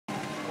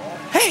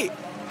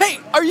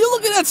Are you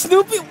looking at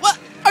Snoopy? What?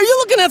 Are you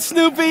looking at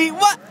Snoopy?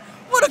 What?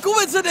 What a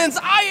coincidence!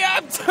 I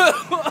am too!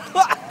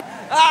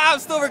 I'm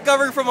still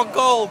recovering from a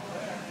cold.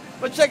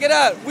 But check it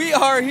out. We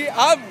are here.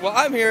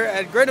 I'm here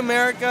at Great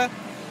America.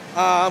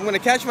 I'm going to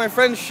catch my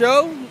friend's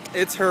show.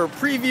 It's her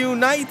preview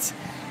night.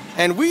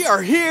 And we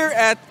are here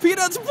at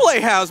Peanuts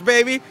Playhouse,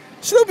 baby.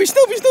 Snoopy,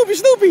 Snoopy, Snoopy,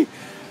 Snoopy.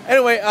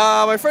 Anyway,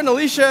 my friend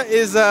Alicia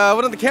is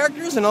one of the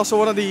characters and also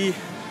one of the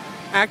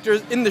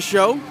actors in the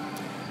show.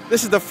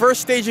 This is the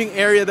first staging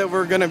area that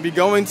we're going to be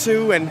going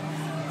to. And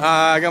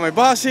I got my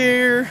boss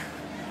here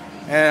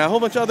and a whole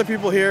bunch of other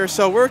people here.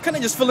 So we're kind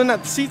of just filling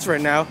out the seats right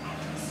now.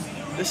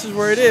 This is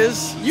where it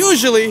is.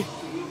 Usually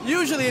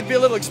it'd be a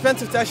little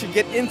expensive to actually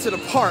get into the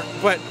park,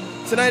 but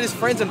tonight is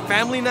friends and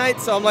family night,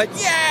 so I'm like,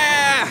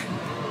 yeah!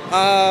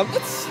 I'm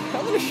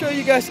gonna show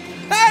you guys.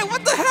 Hey,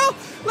 what the hell?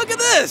 Look at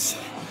this!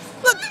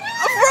 Look,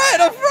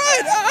 I'm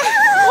Fred!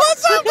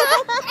 What's up, bro?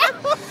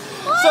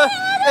 So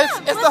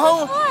it's the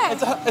home.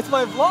 It's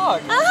my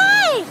vlog.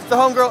 Hi. It's the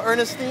homegirl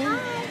Ernestine.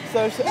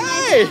 Hi. So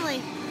hey.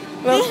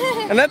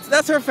 And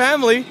that's her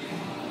family,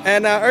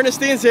 and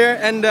Ernestine's here.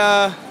 And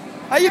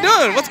how you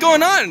doing? What's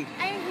going on?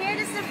 I'm here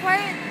to support,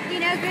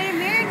 Great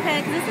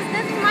America, because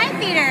this is my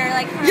theater.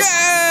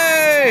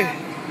 Yay!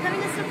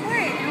 Coming to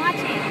support and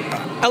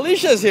watching.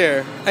 Alicia's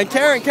here, and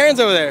Karen's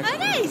over there. Oh,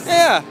 nice.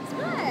 Yeah.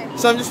 Good.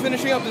 So I'm just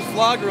finishing up this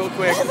vlog real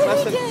quick. That's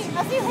what we're doing.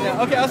 I'll see you later.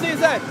 Yeah, okay, I'll see you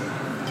inside.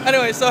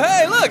 Anyway, so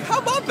hey, look, how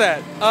about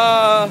that?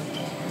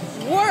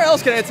 Where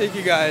else can I take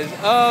you guys?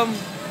 I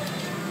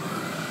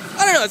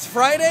don't know, it's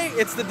Friday.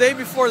 It's the day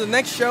before the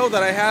next show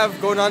that I have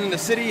going on in the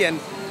city,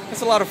 and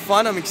it's a lot of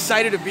fun. I'm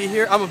excited to be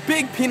here. I'm a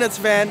big Peanuts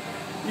fan.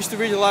 Used to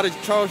read a lot of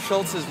Charles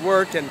Schultz's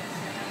work, and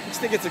I just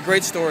think it's a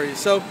great story.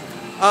 So,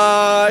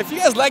 if you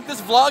guys like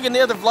this vlog and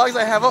the other vlogs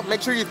I have up,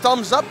 make sure you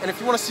thumbs up. And if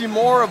you want to see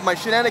more of my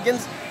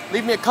shenanigans,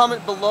 leave me a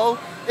comment below.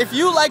 If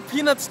you like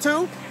Peanuts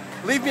too,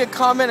 leave me a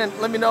comment and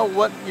let me know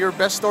what your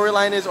best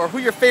storyline is or who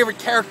your favorite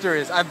character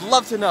is. I'd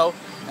love to know,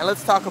 and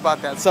let's talk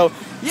about that. So,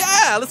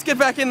 yeah, let's get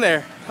back in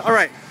there. All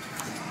right.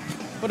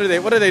 What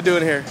are they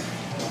doing here?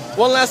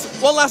 One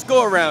last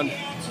go around,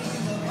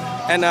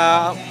 and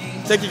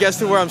take you guys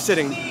to where I'm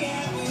sitting.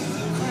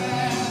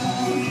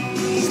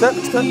 Step.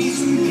 I'm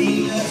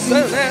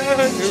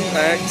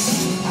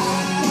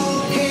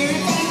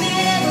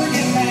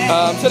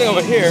sitting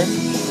over here,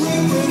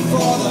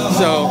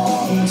 so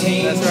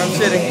that's where I'm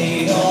sitting.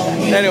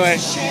 Anyway,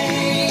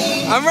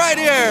 I'm right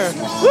here.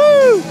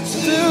 Woo!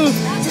 2,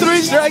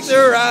 3 strikes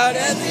are out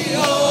at the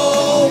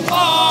old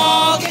bar.